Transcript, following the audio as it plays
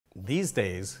These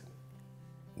days,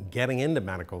 getting into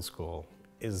medical school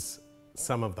is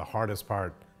some of the hardest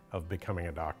part of becoming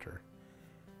a doctor.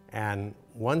 And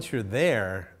once you're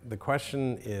there, the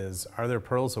question is, are there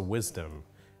pearls of wisdom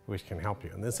which can help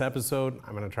you? In this episode,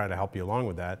 I'm going to try to help you along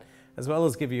with that, as well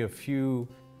as give you a few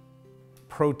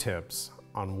pro tips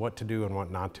on what to do and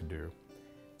what not to do.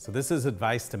 So this is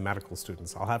advice to medical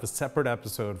students. I'll have a separate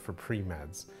episode for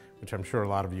pre-meds, which I'm sure a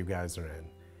lot of you guys are in.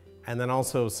 And then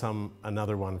also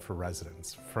another one for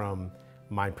residents from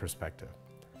my perspective.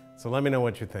 So let me know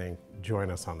what you think. Join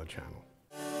us on the channel.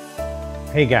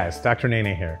 Hey guys, Dr.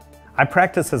 Nene here. I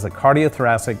practice as a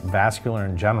cardiothoracic, vascular,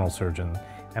 and general surgeon,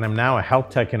 and I'm now a health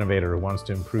tech innovator who wants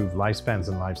to improve lifespans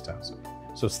and lifestyles.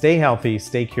 So stay healthy,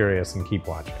 stay curious, and keep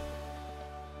watching.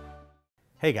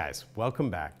 Hey guys, welcome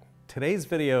back. Today's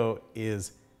video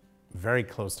is very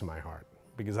close to my heart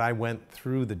because I went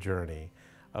through the journey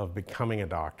of becoming a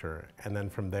doctor and then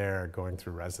from there going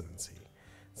through residency.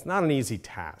 It's not an easy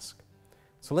task.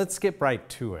 So let's skip right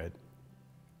to it.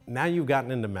 Now you've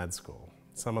gotten into med school,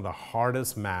 some of the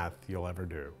hardest math you'll ever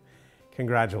do.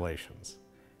 Congratulations.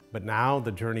 But now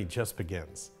the journey just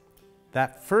begins.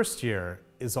 That first year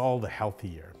is all the healthy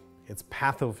year. It's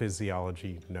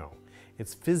pathophysiology, no.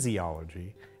 It's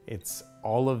physiology, it's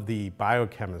all of the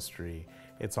biochemistry,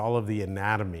 it's all of the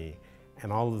anatomy,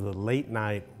 and all of the late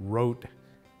night rote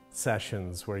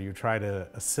sessions where you try to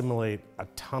assimilate a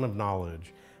ton of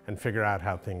knowledge and figure out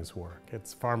how things work.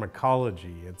 It's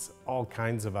pharmacology, it's all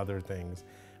kinds of other things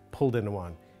pulled into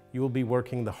one. You will be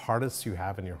working the hardest you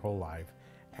have in your whole life.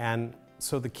 And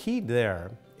so the key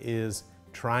there is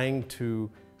trying to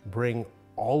bring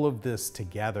all of this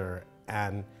together.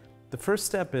 And the first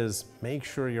step is make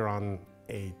sure you're on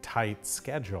a tight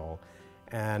schedule.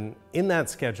 And in that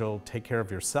schedule, take care of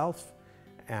yourself.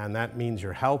 And that means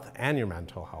your health and your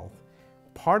mental health.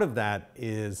 Part of that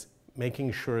is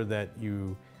making sure that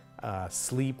you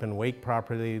sleep and wake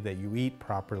properly, that you eat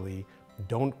properly,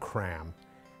 don't cram,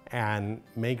 and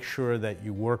make sure that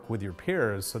you work with your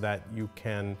peers so that you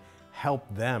can help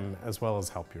them as well as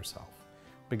help yourself.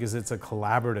 Because it's a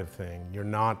collaborative thing. You're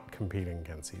not competing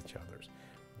against each other.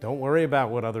 Don't worry about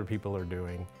what other people are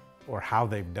doing or how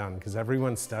they've done, because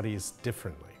everyone studies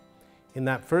differently. In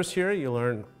that first year, you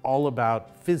learn all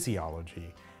about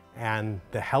physiology and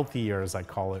the healthy year, as I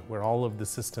call it, where all of the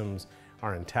systems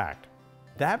are intact.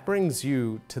 That brings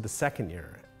you to the second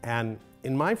year. And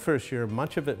in my first year,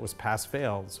 much of it was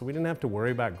pass-fail, so we didn't have to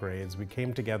worry about grades. We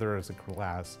came together as a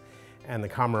class, and the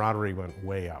camaraderie went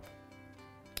way up.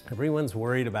 Everyone's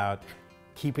worried about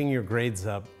keeping your grades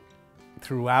up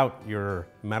throughout your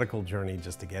medical journey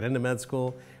just to get into med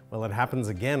school. Well, it happens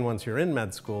again once you're in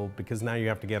med school because now you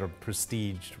have to get a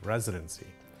prestiged residency.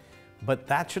 But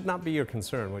that should not be your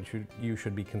concern. What you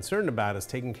should be concerned about is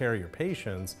taking care of your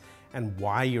patients and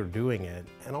why you're doing it,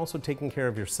 and also taking care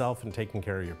of yourself and taking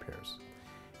care of your peers.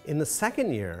 In the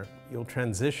second year, you'll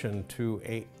transition to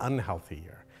an unhealthy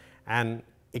year. And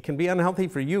it can be unhealthy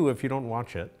for you if you don't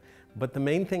watch it, but the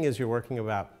main thing is you're working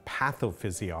about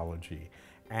pathophysiology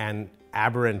and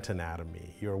aberrant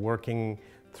anatomy. You're working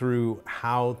through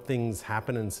how things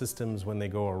happen in systems when they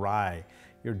go awry.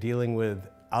 You're dealing with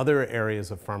other areas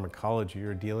of pharmacology.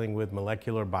 You're dealing with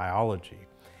molecular biology.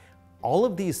 All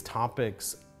of these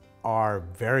topics are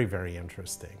very, very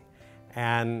interesting.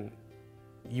 And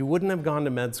you wouldn't have gone to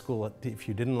med school if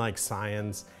you didn't like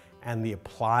science and the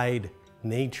applied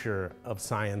nature of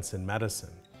science in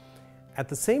medicine. At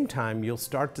the same time, you'll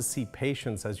start to see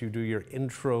patients as you do your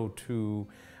intro to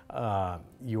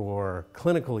your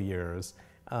clinical years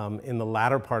in the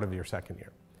latter part of your second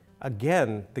year.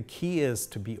 Again, the key is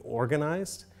to be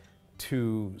organized,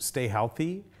 to stay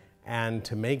healthy, and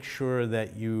to make sure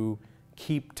that you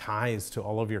keep ties to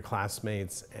all of your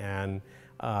classmates and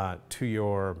to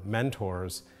your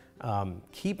mentors.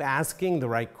 Keep asking the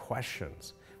right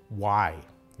questions. Why?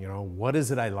 You know, what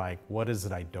is it I like? What is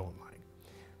it I don't like?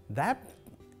 That,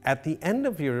 at the end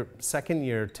of your second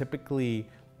year, typically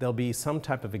there'll be some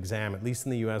type of exam. At least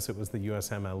in the US, it was the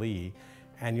USMLE,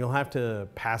 and you'll have to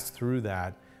pass through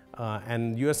that.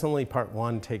 And USMLE Part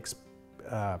 1 takes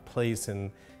place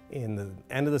in the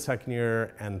end of the second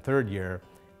year and third year,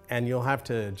 and you'll have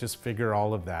to just figure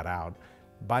all of that out.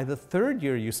 By the third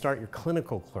year, you start your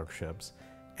clinical clerkships,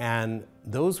 and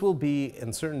those will be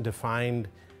in certain defined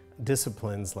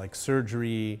disciplines like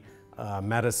surgery,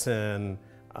 medicine,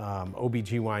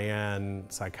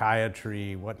 OBGYN,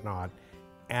 psychiatry, whatnot.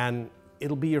 And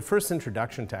it'll be your first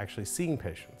introduction to actually seeing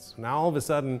patients. Now all of a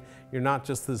sudden, you're not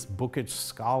just this bookish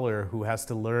scholar who has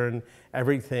to learn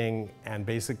everything and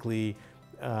basically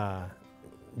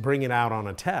bring it out on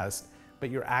a test, but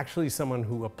you're actually someone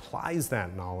who applies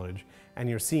that knowledge and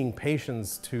you're seeing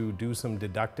patients to do some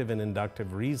deductive and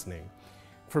inductive reasoning.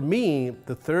 For me,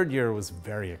 the third year was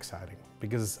very exciting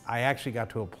because I actually got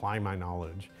to apply my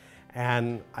knowledge.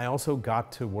 And I also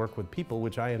got to work with people,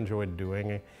 which I enjoyed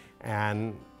doing,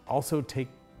 and also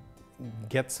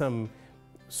get some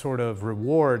sort of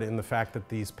reward in the fact that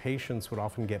these patients would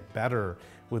often get better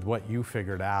with what you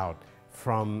figured out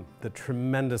from the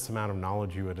tremendous amount of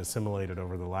knowledge you had assimilated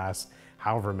over the last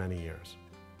however many years.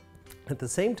 At the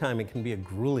same time, it can be a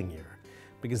grueling year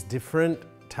because different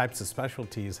types of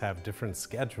specialties have different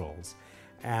schedules.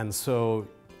 And so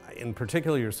in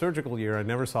particular, your surgical year, I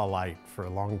never saw light for a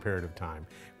long period of time.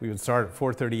 We would start at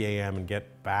 4:30 a.m. and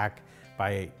get back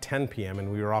by 10 p.m.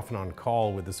 and we were often on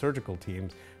call with the surgical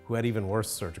teams who had even worse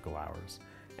surgical hours.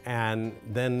 And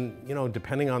then, you know,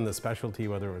 depending on the specialty,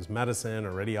 whether it was medicine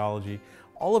or radiology,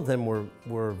 all of them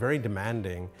were very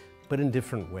demanding, but in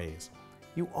different ways.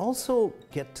 You also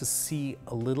get to see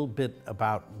a little bit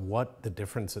about what the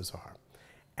differences are.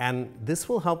 And this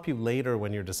will help you later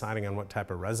when you're deciding on what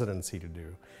type of residency to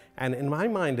do. And in my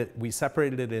mind, we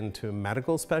separated it into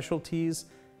medical specialties,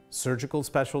 surgical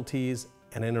specialties,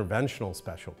 and interventional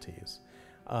specialties,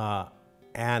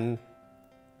 and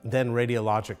then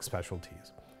radiologic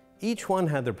specialties. Each one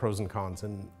had their pros and cons.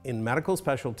 And in medical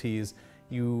specialties,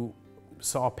 you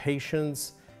saw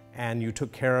patients and you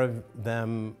took care of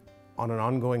them on an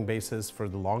ongoing basis for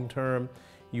the long term.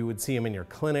 You would see them in your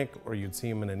clinic, or you'd see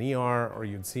them in an ER, or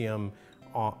you'd see them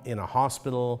in a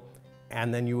hospital,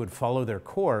 and then you would follow their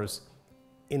course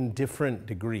in different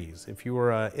degrees. If you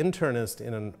were an internist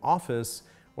in an office,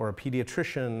 or a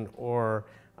pediatrician, or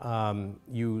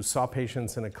you saw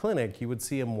patients in a clinic, you would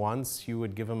see them once, you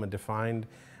would give them a defined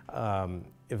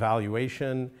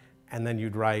evaluation, and then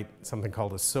you'd write something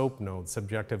called a SOAP note,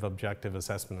 Subjective Objective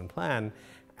Assessment and Plan,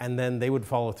 and then they would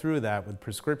follow through that with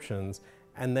prescriptions,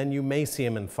 and then you may see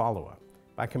them in follow-up.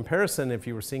 By comparison, if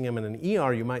you were seeing them in an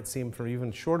ER, you might see them for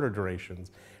even shorter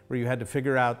durations, where you had to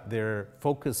figure out their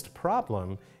focused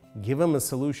problem, give them a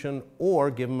solution, or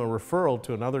give them a referral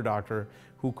to another doctor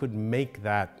who could make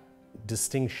that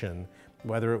distinction,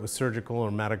 whether it was surgical or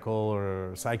medical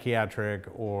or psychiatric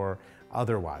or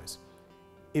otherwise.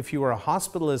 If you were a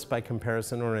hospitalist by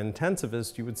comparison or an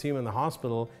intensivist, you would see them in the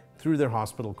hospital through their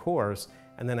hospital course,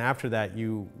 and then after that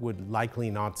you would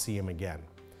likely not see them again.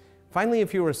 Finally,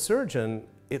 if you were a surgeon,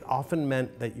 it often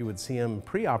meant that you would see them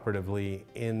preoperatively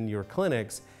in your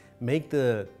clinics, make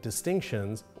the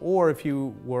distinctions, or if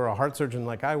you were a heart surgeon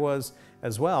like I was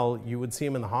as well, you would see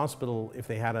them in the hospital if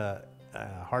they had a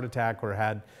heart attack or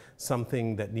had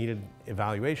something that needed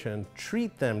evaluation,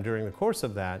 treat them during the course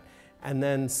of that, and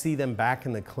then see them back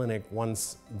in the clinic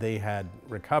once they had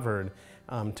recovered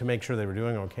to make sure they were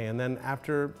doing okay. And then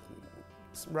after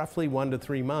roughly 1 to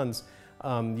 3 months,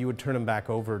 you would turn them back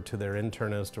over to their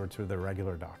internist or to their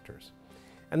regular doctors.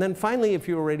 And then finally, if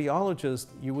you were a radiologist,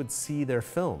 you would see their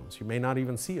films. You may not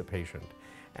even see a patient.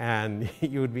 And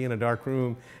you would be in a dark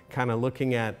room kind of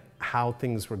looking at how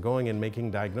things were going and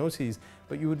making diagnoses,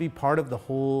 but you would be part of the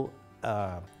whole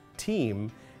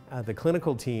team, the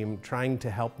clinical team, trying to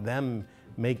help them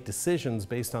make decisions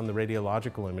based on the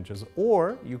radiological images.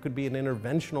 Or you could be an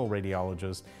interventional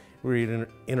radiologist where you'd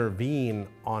intervene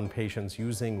on patients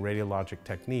using radiologic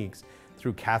techniques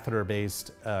through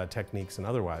catheter-based techniques and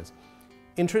otherwise.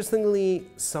 Interestingly,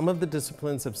 some of the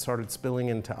disciplines have started spilling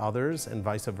into others and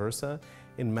vice versa.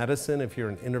 In medicine, if you're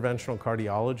an interventional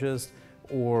cardiologist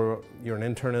or you're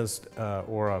an internist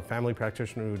or a family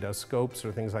practitioner who does scopes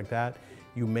or things like that,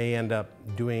 you may end up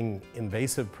doing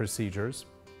invasive procedures.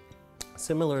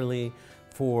 Similarly,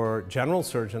 for general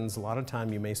surgeons, a lot of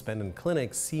time you may spend in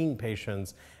clinics seeing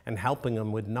patients and helping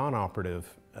them with non-operative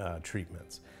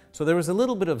treatments. So there was a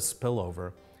little bit of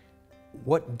spillover.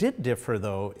 What did differ,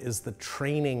 though, is the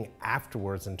training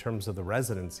afterwards in terms of the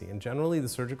residency. And generally, the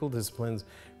surgical disciplines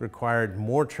required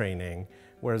more training,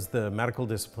 whereas the medical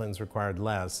disciplines required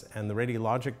less, and the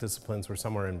radiologic disciplines were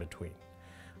somewhere in between.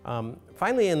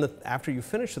 Finally, after you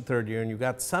finished the third year and you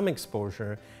got some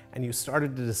exposure and you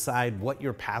started to decide what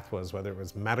your path was, whether it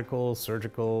was medical,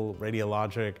 surgical,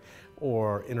 radiologic,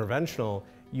 or interventional,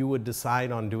 you would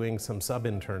decide on doing some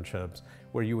sub-internships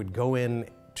where you would go in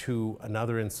to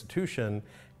another institution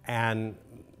and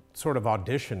sort of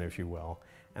audition, if you will.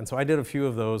 And so I did a few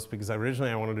of those because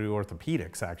originally I wanted to do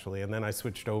orthopedics, actually, and then I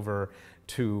switched over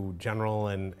to general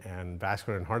and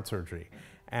vascular and heart surgery.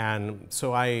 And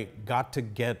so I got to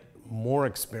get more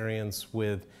experience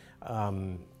with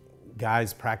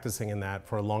guys practicing in that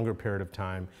for a longer period of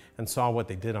time and saw what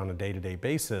they did on a day-to-day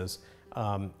basis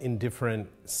in different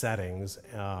settings.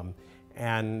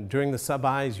 And during the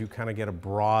sub-Is, you kind of get a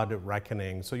broad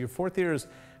reckoning. So your fourth year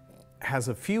has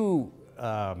a few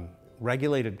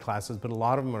regulated classes, but a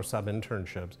lot of them are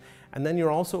sub-internships. And then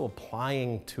you're also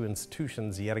applying to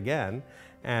institutions yet again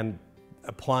and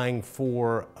applying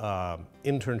for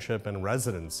internship and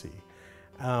residency.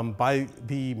 By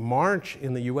the March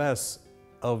in the US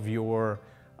of your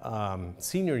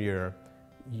senior year,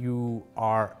 you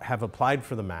have applied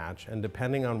for the match, and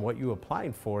depending on what you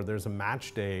applied for, there's a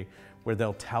match day where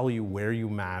they'll tell you where you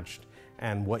matched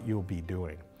and what you'll be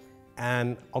doing.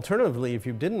 And alternatively, if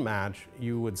you didn't match,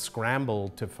 you would scramble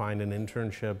to find an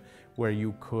internship where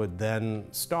you could then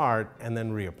start and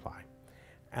then reapply.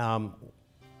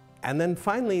 And then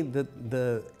finally,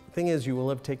 the thing is, you will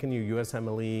have taken your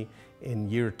USMLE in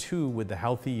year 2 with the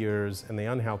healthy years and the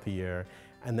unhealthy year,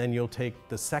 and then you'll take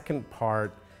the second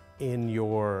part in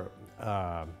your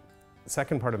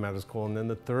second part of medical school, and then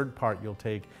the third part you'll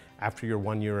take after your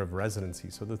 1 year of residency.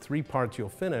 So the 3 parts you'll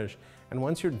finish, and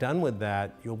once you're done with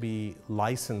that, you'll be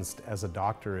licensed as a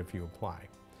doctor if you apply.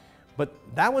 But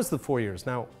that was the 4 years.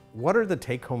 Now, what are the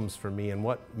take-homes for me and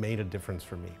what made a difference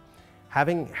for me?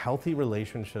 Having healthy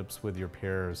relationships with your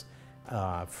peers,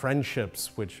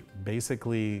 friendships which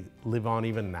basically live on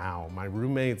even now. My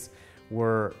roommates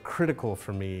were critical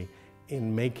for me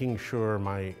in making sure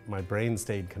my brain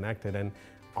stayed connected. And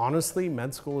honestly,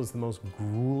 med school is the most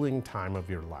grueling time of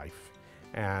your life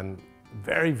and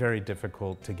very, very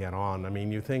difficult to get on. I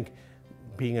mean, you think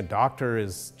being a doctor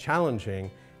is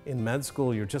challenging. In med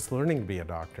school, you're just learning to be a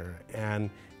doctor, and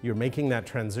you're making that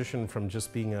transition from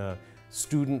just being a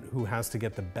student who has to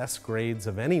get the best grades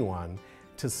of anyone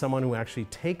to someone who actually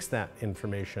takes that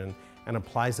information and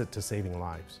applies it to saving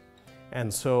lives.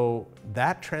 And so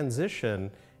that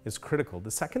transition is critical.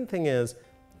 The second thing is,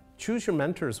 choose your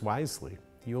mentors wisely.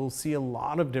 You'll see a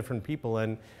lot of different people,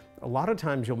 and a lot of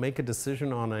times you'll make a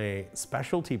decision on a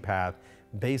specialty path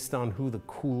based on who the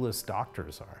coolest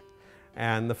doctors are.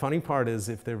 And the funny part is,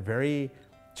 if they're very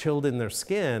chilled in their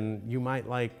skin, you might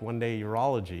like one day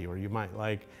urology, or you might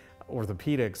like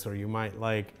orthopedics, or you might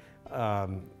like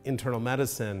internal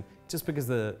medicine, just because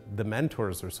the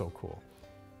mentors are so cool.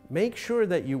 Make sure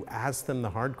that you ask them the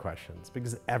hard questions,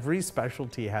 because every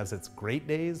specialty has its great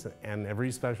days and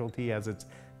every specialty has its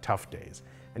tough days.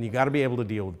 And you got to be able to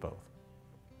deal with both.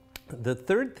 The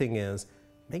third thing is,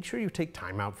 make sure you take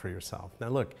time out for yourself. Now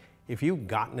look, if you've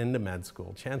gotten into med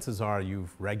school, chances are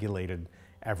you've regulated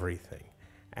everything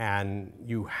and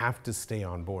you have to stay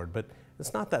on board. But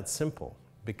it's not that simple,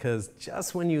 because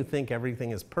just when you think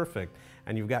everything is perfect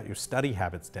and you've got your study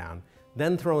habits down,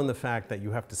 then throw in the fact that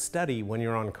you have to study when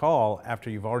you're on call after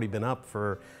you've already been up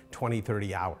for 20,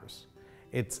 30 hours.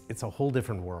 It's a whole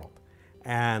different world.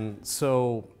 And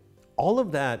so all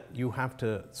of that, you have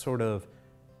to sort of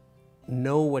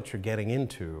know what you're getting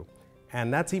into.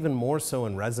 And that's even more so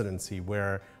in residency,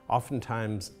 where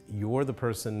oftentimes you're the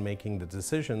person making the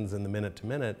decisions in the minute to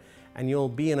minute, and you'll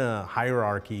be in a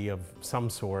hierarchy of some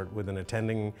sort with an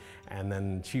attending and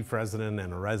then chief resident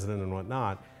and a resident and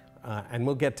whatnot. And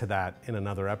we'll get to that in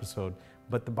another episode.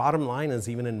 But the bottom line is,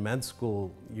 even in med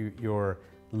school, you're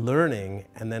learning,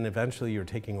 and then eventually you're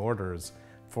taking orders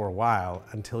for a while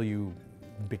until you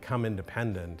become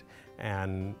independent.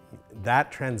 And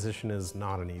that transition is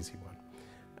not an easy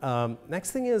one.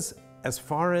 Next thing is, as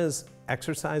far as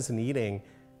exercise and eating,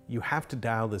 you have to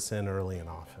dial this in early and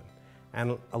often.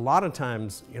 And a lot of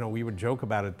times, we would joke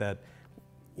about it that,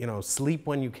 sleep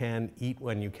when you can, eat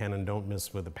when you can, and don't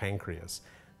miss with the pancreas.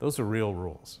 Those are real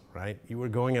rules, right? You were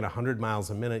going at 100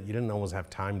 miles a minute, you didn't always have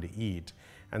time to eat.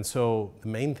 And so the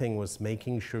main thing was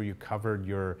making sure you covered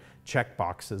your check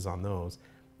boxes on those.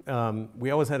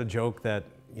 We always had a joke that,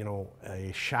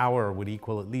 a shower would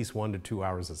equal at least 1 to 2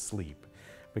 hours of sleep.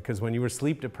 Because when you were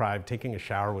sleep deprived, taking a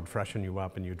shower would freshen you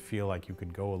up and you'd feel like you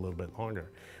could go a little bit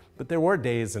longer. But there were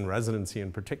days in residency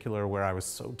in particular where I was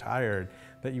so tired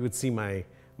that you would see my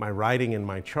writing in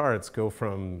my charts go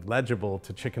from legible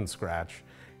to chicken scratch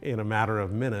in a matter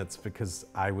of minutes, because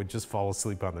I would just fall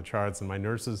asleep on the charts, and my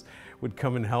nurses would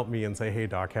come and help me and say, "Hey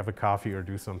doc, have a coffee," or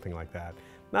do something like that.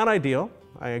 Not ideal,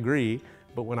 I agree,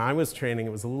 but when I was training,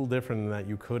 it was a little different in that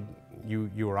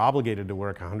you were obligated to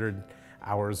work 100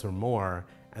 hours or more,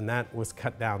 and that was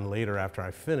cut down later after I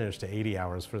finished to 80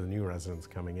 hours for the new residents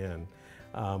coming in.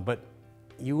 But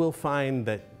you will find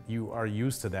that you are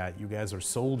used to that. You guys are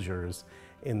soldiers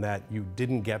in that you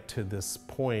didn't get to this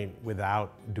point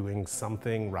without doing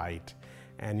something right,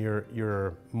 and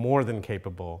you're more than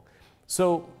capable.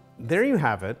 So there you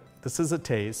have it. This is a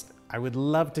taste. I would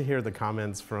love to hear the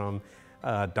comments from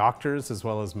doctors, as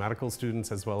well as medical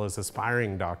students, as well as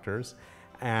aspiring doctors,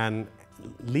 and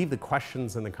leave the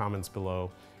questions in the comments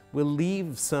below. We'll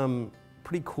leave some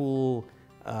pretty cool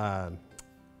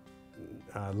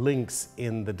links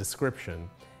in the description.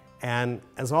 And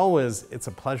as always, it's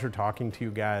a pleasure talking to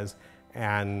you guys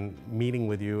and meeting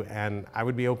with you. And I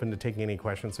would be open to taking any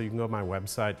questions. So you can go to my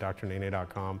website,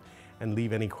 drnene.com, and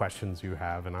leave any questions you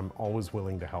have. And I'm always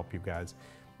willing to help you guys.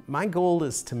 My goal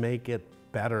is to make it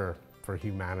better for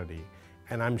humanity.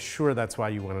 And I'm sure that's why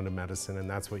you went into medicine and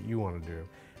that's what you want to do.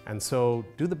 And so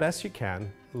do the best you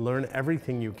can, learn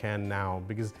everything you can now,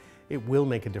 because it will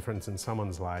make a difference in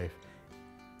someone's life.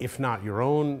 If not your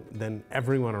own, then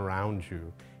everyone around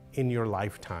you in your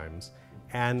lifetimes.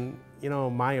 And you know,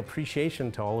 my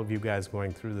appreciation to all of you guys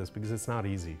going through this, because it's not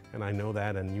easy, and I know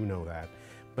that and you know that,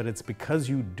 but it's because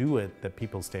you do it that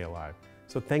people stay alive.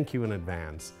 So thank you in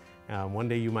advance. One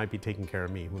day you might be taking care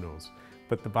of me, who knows.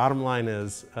 But the bottom line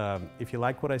is, if you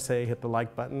like what I say, hit the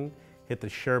like button, hit the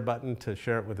share button to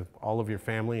share it with all of your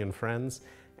family and friends,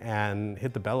 and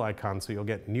hit the bell icon so you'll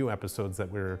get new episodes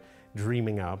that we're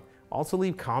dreaming up. Also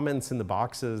leave comments in the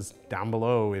boxes down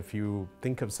below if you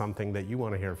think of something that you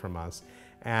want to hear from us.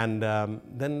 And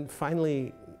then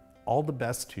finally, all the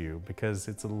best to you, because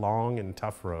it's a long and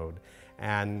tough road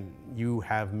and you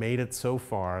have made it so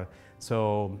far.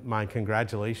 So my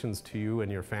congratulations to you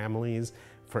and your families,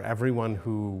 for everyone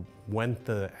who went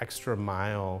the extra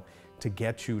mile to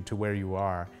get you to where you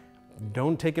are.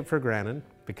 Don't take it for granted,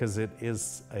 because it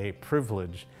is a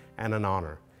privilege and an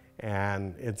honor.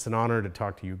 And it's an honor to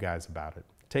talk to you guys about it.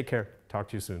 Take care. Talk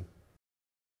to you soon.